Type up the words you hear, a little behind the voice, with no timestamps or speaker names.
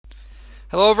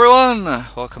Hello everyone!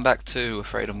 Welcome back to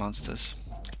Afraid of Monsters.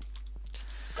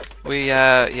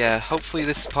 Yeah, hopefully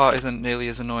this part isn't nearly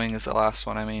as annoying as the last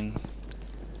one. I mean,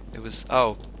 it was...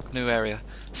 Oh, new area.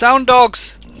 Sound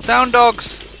dogs! Sound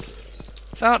dogs!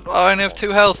 Oh, I only have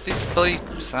 2 health. These bloody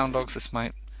sound dogs, this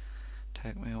might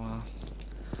take me a while.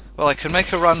 Well, I can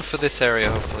make a run for this area,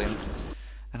 hopefully.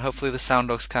 And hopefully the sound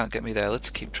dogs can't get me there. Let's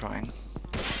keep trying.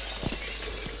 Bloody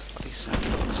sound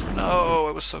dogs. No,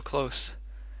 it was so close.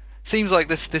 Seems like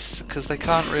this because they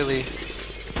can't really,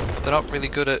 they're not really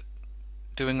good at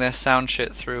doing their sound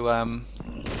shit through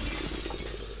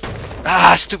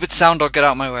stupid sound dog, get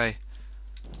out of my way.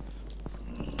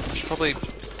 I should probably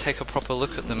take a proper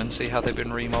look at them and see how they've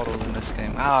been remodeled in this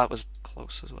game. It was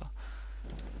close as well.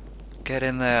 Get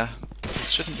in there.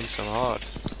 This shouldn't be so hard.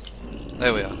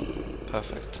 There we are.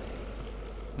 Perfect.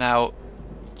 Now,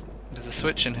 there's a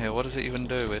switch in here. What does it even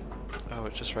do? It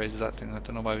just raises that thing. I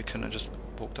don't know why we couldn't have just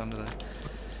walked under there.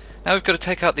 Now we've got to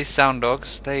take out these sound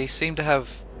dogs. They seem to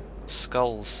have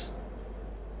skulls.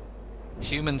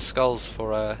 Human skulls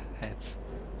for heads.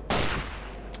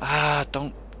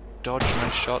 Don't dodge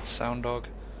my shots, sound dog.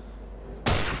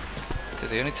 Okay,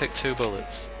 they only take 2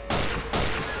 bullets.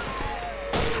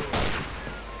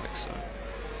 Like so.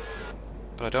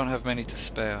 But I don't have many to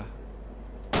spare.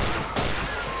 Is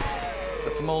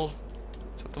that them all?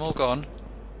 Is that them all gone?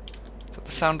 Is that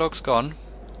the sound dog's gone?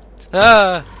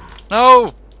 No!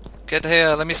 Get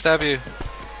here, let me stab you.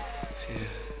 Phew.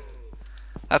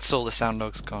 That's all, the sound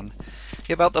dog's gone.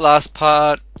 Yeah, about the last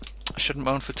part, I shouldn't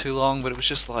moan for too long, but it was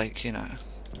just like, you know,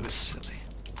 it was silly.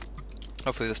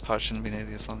 Hopefully this part shouldn't be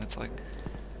nearly as long. It's like,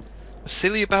 what's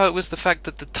silly about it was the fact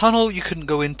that the tunnel you couldn't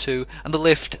go into, and the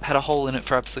lift had a hole in it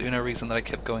for absolutely no reason that I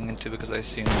kept going into because I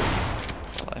assumed,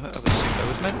 well, I assumed I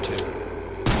was meant to.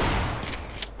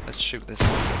 Let's shoot this real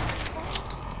quick.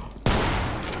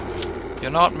 You're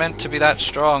not meant to be that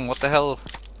strong. What the hell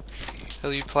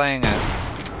are you playing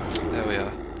at? There we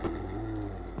are.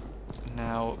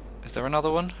 Now, is there another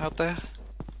one out there?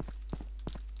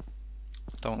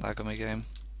 Don't lag on my game.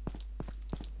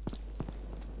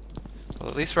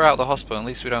 Well, at least we're out of the hospital. At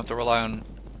least we don't have to rely on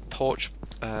torch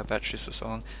batteries for so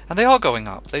long. And they are going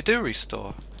up. They do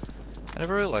restore. I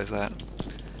never realised that.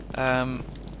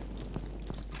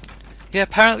 Yeah,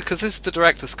 apparently, because this is the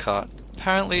director's cut.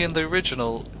 Apparently in the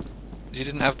original, you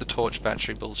didn't have the torch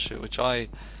battery bullshit, which I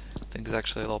think is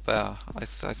actually a lot better. I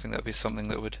think that would be something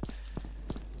that would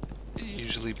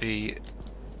usually be...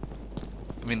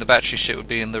 I mean, the battery shit would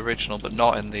be in the original, but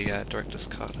not in the director's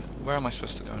cut. Where am I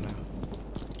supposed to go now?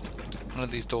 One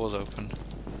of these doors open.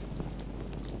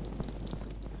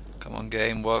 Come on,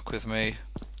 game, work with me.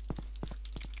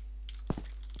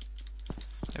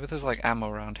 Maybe there's like ammo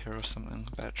around here or something.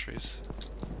 Batteries.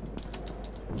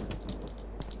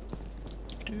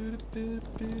 Am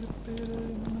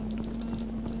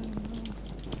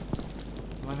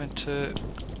I meant to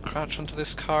crouch onto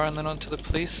this car and then onto the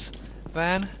police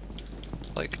van?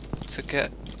 Like, to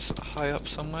get high up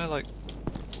somewhere? Like...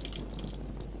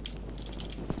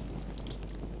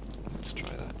 Let's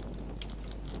try that.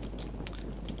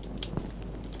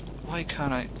 Why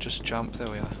can't I just jump? There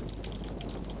we are.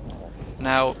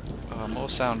 Now, more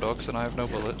sound dogs and I have no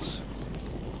bullets.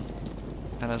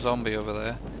 And a zombie over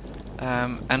there.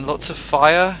 And lots of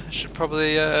fire. I should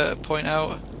probably point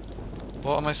out.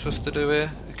 What am I supposed to do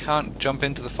here? I can't jump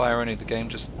into the fire or anything. The game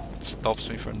just stops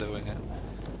me from doing it.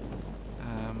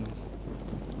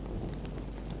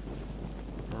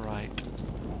 Right.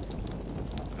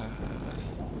 Right.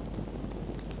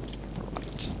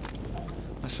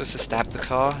 Am I supposed to stab the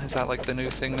car? Is that like the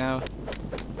new thing now?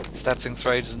 Stab things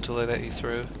for ages until they let you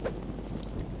through.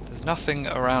 There's nothing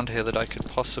around here that I could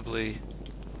possibly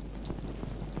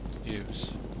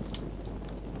use.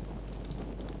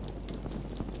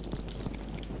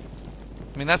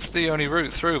 I mean, that's the only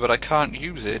route through, but I can't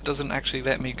use it. It doesn't actually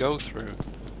let me go through.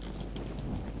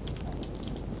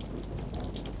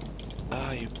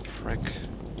 You prick.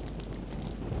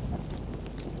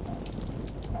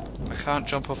 I can't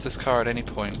jump off this car at any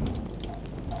point.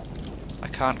 I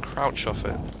can't crouch off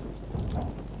it.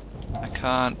 I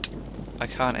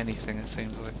can't anything, it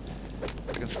seems like.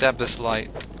 I can stab this light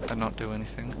and not do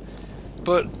anything.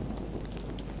 But,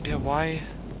 yeah, why?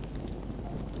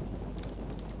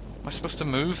 Am I supposed to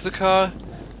move the car?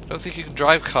 I don't think you can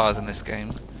drive cars in this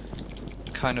game.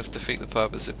 Kind of defeat the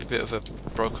purpose. It'd be a bit of a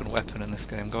broken weapon in this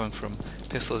game, going from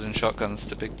pistols and shotguns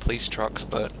to big police trucks,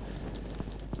 but...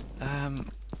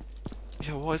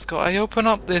 yeah, what is I open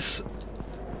up this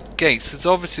gate. It's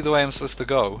obviously the way I'm supposed to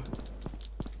go.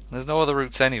 There's no other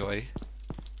routes anyway.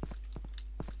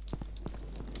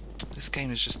 This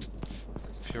game is just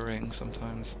infuriating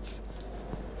sometimes.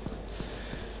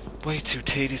 way too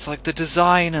tedious. Like the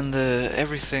design and the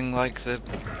everything, like the...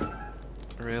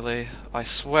 Really? I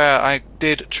swear I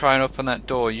did try and open that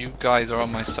door. You guys are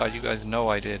on my side. You guys know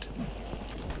I did.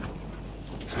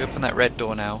 So we open that red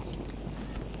door now.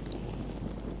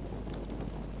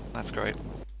 That's great.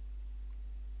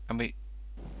 And we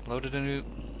loaded a new...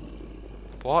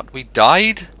 What? We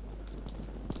died?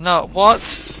 No, what?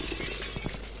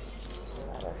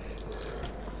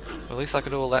 Well, at least I could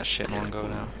do all that shit in one go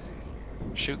now.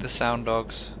 Shoot the sound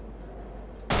dogs.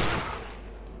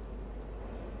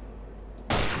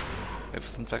 Wait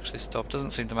for them to actually stop.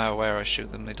 Doesn't seem to matter where I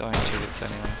shoot them, they die in 2 hits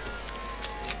anyway.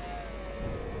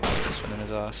 This one in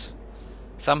his ass.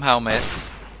 Somehow miss.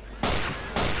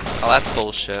 Oh, that's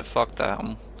bullshit. Fuck that.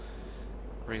 I'm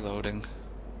reloading.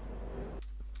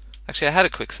 Actually, I had a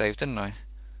quick save, didn't I?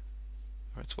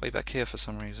 Or it's way back here for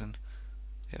some reason.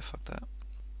 Yeah, fuck that.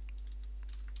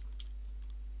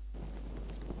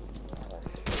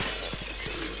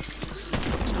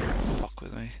 Fuck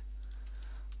with me.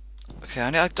 Okay,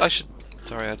 I should...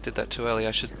 Sorry, I did that too early.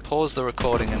 I should pause the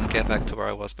recording and get back to where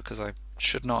I was because I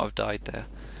should not have died there.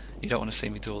 You don't want to see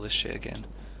me do all this shit again.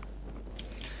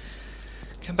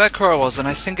 Came back where I was, and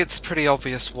I think it's pretty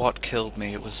obvious what killed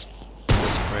me. It was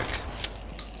this prick.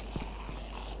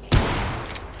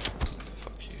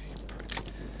 Fuck you, you prick.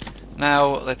 Now,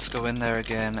 let's go in there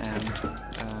again and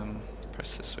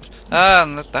press this switch. Ah,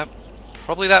 and that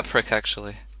probably that prick,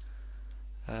 actually.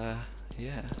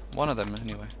 Yeah, one of them,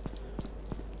 anyway.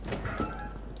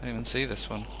 I didn't even see this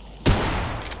one.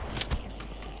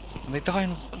 And they die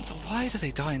in... Why do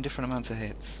they die in different amounts of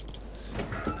hits?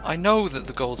 I know that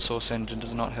the Gold Source engine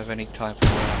does not have any type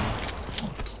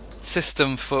of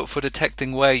system for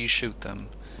detecting where you shoot them.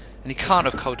 And he can't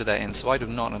have coded that in, so I do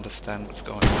not understand what's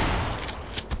going on.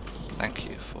 Thank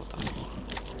you for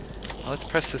that. Now let's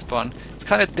press this button. It's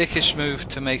kind of dickish move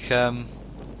to make, to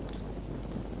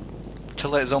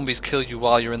let zombies kill you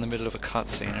while you're in the middle of a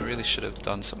cutscene. I really should have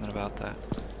done something about that.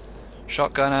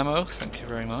 Shotgun ammo, thank you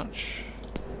very much.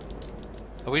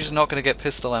 Are we just not going to get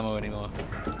pistol ammo anymore?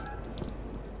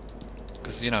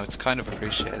 Because, you know, it's kind of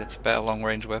appreciated. It's a better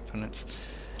long-range weapon. It's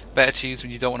better to use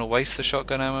when you don't want to waste the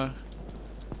shotgun ammo.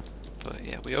 But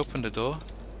yeah, we opened a door.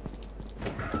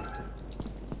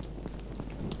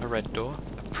 A red door.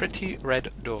 A pretty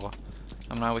red door.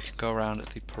 And now we can go around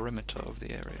at the perimeter of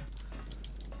the area.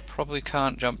 Probably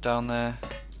can't jump down there.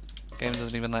 Game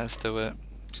doesn't even let us do it.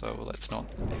 So let's not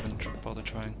even bother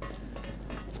trying.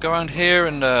 Let's go around here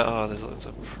and oh, there's loads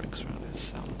of pricks around here,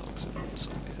 sound dogs and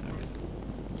zombies and everything.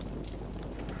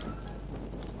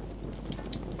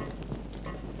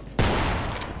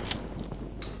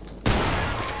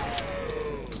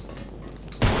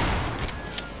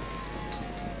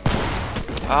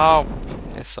 Oh,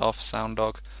 piss off, sound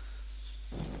dog.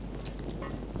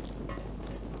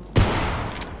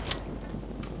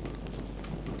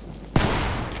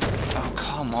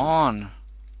 Come on.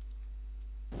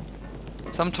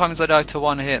 Sometimes they die to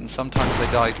 1 hit and sometimes they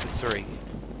die to 3.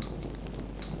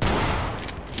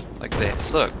 Like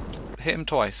this. Look. Hit him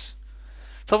twice.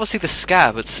 It's obviously the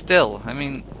scab, but still. I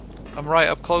mean, I'm right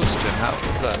up close to him.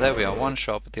 How, there we are. 1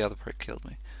 shot, but the other prick killed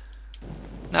me.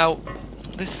 Now,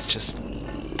 this is just...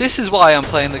 This is why I'm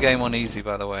playing the game on easy,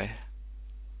 by the way.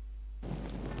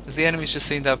 Because the enemies just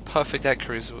seem to have perfect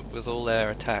accuracy with all their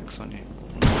attacks on you.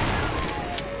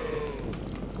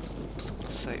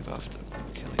 Save after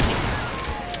killing you.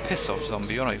 Piss off,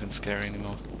 zombie, you're not even scary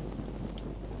anymore.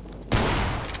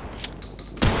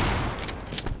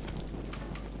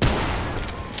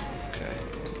 Okay.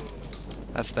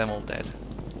 That's them all dead.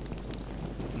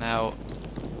 Now...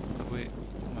 Have we...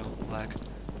 Well, lag.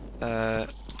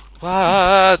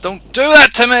 Don't do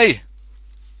that to me!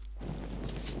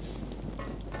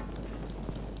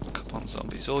 Come on,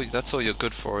 zombies. That's all you're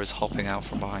good for is hopping out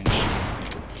from behind you.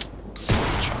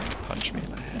 Trying to punch me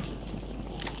in the head.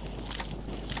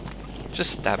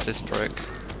 Just stab this prick.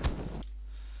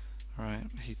 Alright,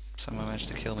 he somehow managed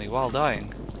to kill me while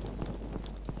dying.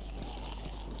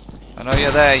 I know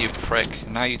you're there, you prick.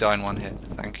 Now you die in 1 hit.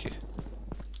 Thank you.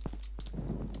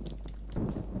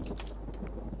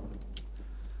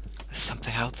 There's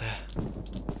something out there.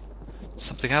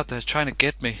 Something out there trying to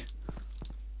get me.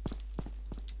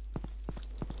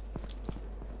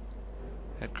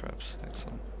 Head crabs,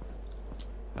 excellent.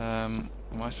 Am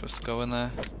I supposed to go in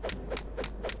there?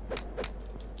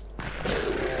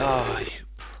 Oh, you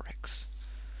pricks.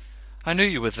 I knew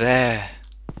you were there.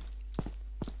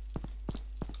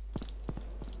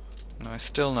 No, I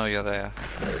still know you're there.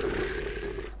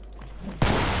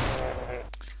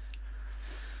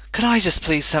 Can I just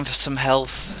please send for some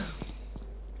health?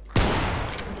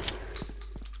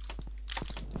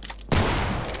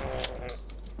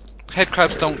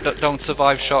 Headcrabs don't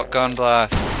survive shotgun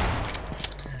blasts.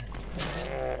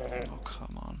 Oh,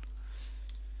 come on.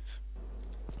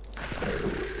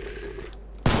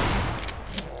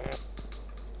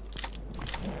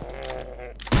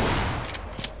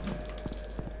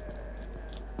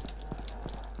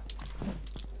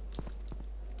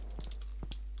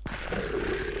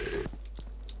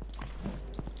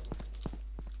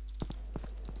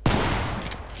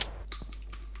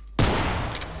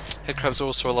 Headcrabs are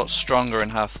also a lot stronger in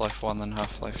Half-Life 1 than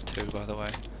Half-Life 2, by the way.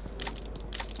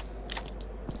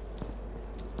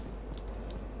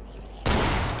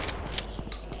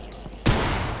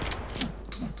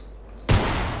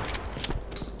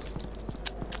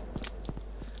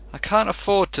 I can't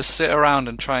afford to sit around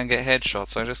and try and get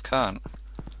headshots, I just can't.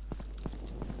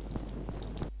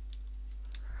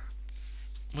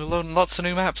 We're loading lots of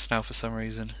new maps now for some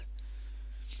reason.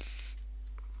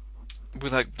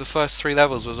 With like the first 3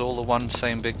 levels was all the one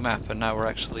same big map, and now we're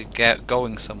actually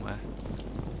going somewhere.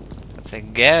 I'd say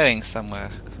going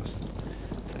somewhere, because I was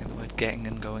saying the word getting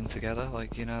and going together,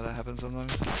 like, you know, that happens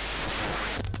sometimes.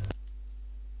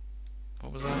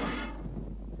 What was that?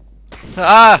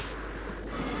 Ah!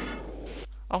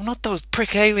 Oh, not those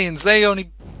prick aliens! They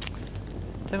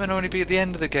might only be at the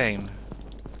end of the game.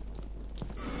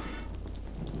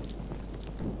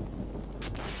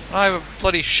 I have a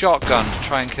bloody shotgun to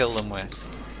try and kill them with.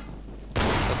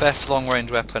 The best long-range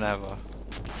weapon ever.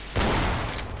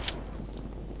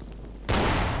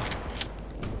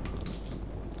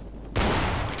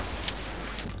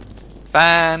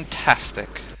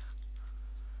 Fantastic.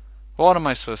 What am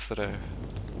I supposed to do?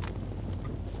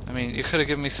 I mean, you could have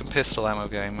given me some pistol ammo,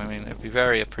 game. I mean, it'd be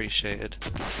very appreciated.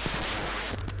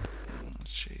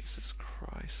 Jesus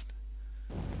Christ.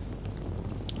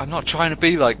 I'm not trying to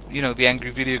be like, you know, the angry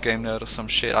video game nerd or some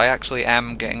shit. I actually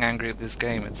am getting angry at this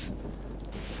game.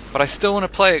 But I still want to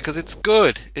play it because it's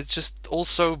good. It's just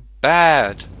also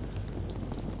bad.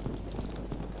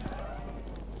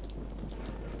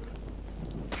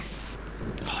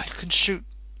 Oh, I can shoot.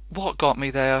 What got me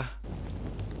there?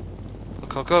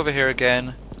 Look, I'll go over here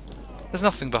again. There's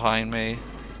nothing behind me.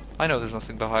 I know there's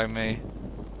nothing behind me.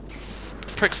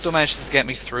 The prick still manages to get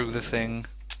me through the thing.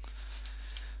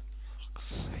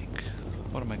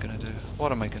 What am I gonna do?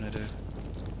 What am I gonna do?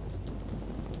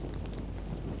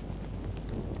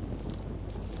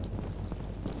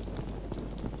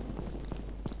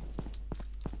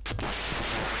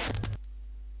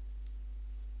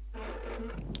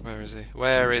 Where is he?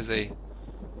 Where is he?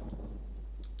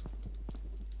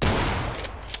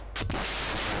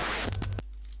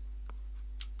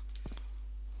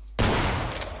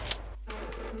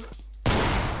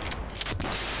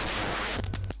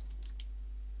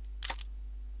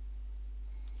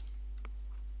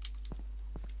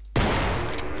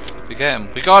 We get him.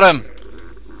 We got him!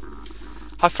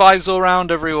 High fives all round,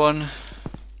 everyone.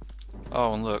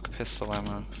 Oh, and look, pistol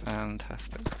ammo.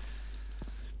 Fantastic.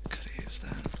 Could have used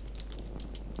that.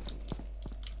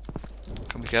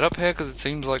 Can we get up here? Because it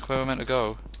seems like where we're meant to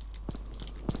go.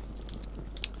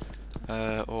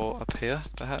 Or up here,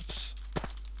 perhaps?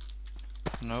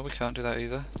 No, we can't do that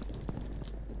either.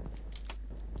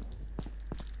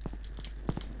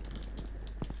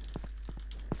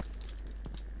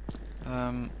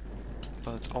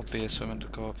 Well, it's obvious we're meant to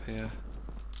go up here.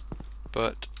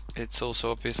 But it's also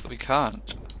obvious that we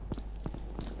can't.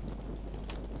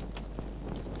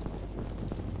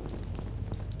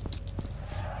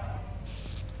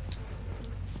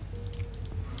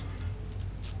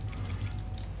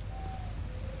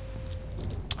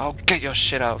 Oh, get your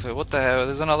shit out of here. What the hell?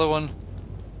 There's another one.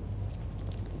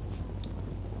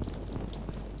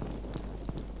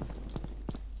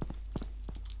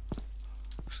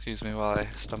 Excuse me while I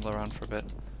stumble around for a bit.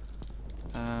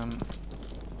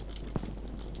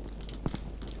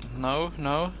 No,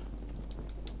 no.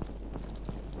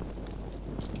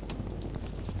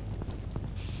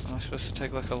 Am I supposed to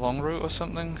take like a long route or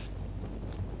something?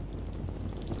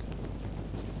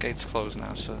 The gate's closed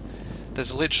now, so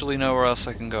there's literally nowhere else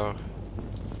I can go.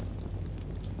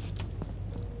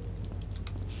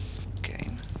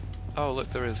 Game. Oh, look,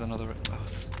 there is another. Oh,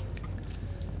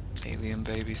 alien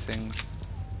baby things.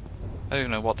 I don't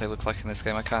even know what they look like in this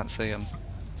game. I can't see them.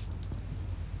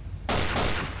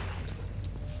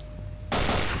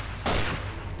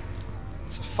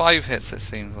 So 5 hits, it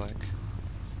seems like.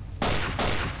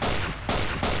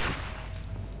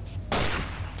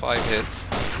 5 hits.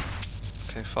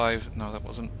 Okay, 5. No, that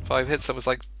wasn't 5 hits. That was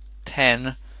like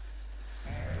 10.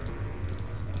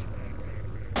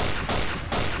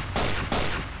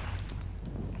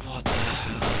 What the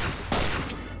hell?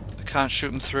 I can't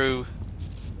shoot them through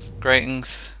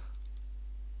gratings.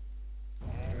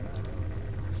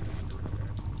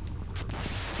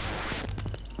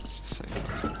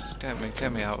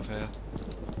 Get me out of here.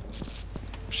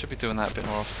 Should be doing that a bit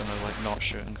more often, of like not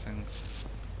shooting things.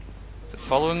 Is it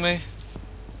following me?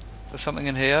 There's something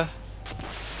in here?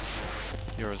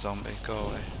 You're a zombie, go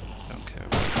away. Don't care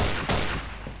about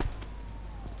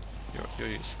you. You're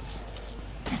useless.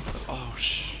 Oh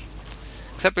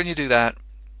except when you do that.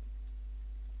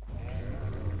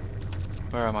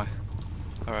 Where am I?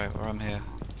 Alright, I'm here.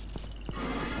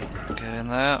 Get in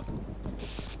there.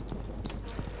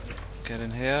 Get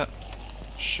in here.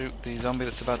 Shoot the zombie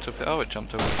that's about to appear. Oh, it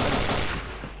jumped over the fence.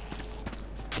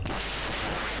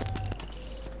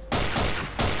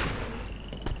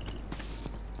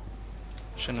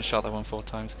 Shouldn't have shot that one 4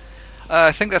 times.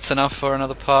 I think that's enough for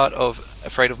another part of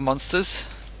Afraid of Monsters.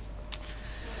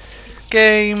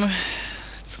 Game.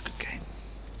 It's a good game.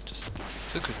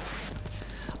 It's a good game.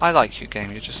 I like you,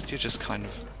 game. You're just kind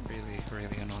of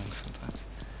really annoying sometimes.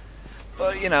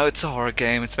 But you know, it's a horror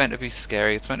game. It's meant to be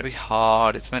scary. It's meant to be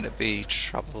hard. It's meant to be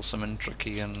troublesome and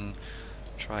tricky and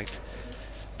trite.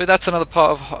 But that's another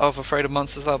part of Afraid of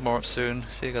Monsters. I'll have more up soon.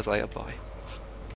 See you guys later. Bye.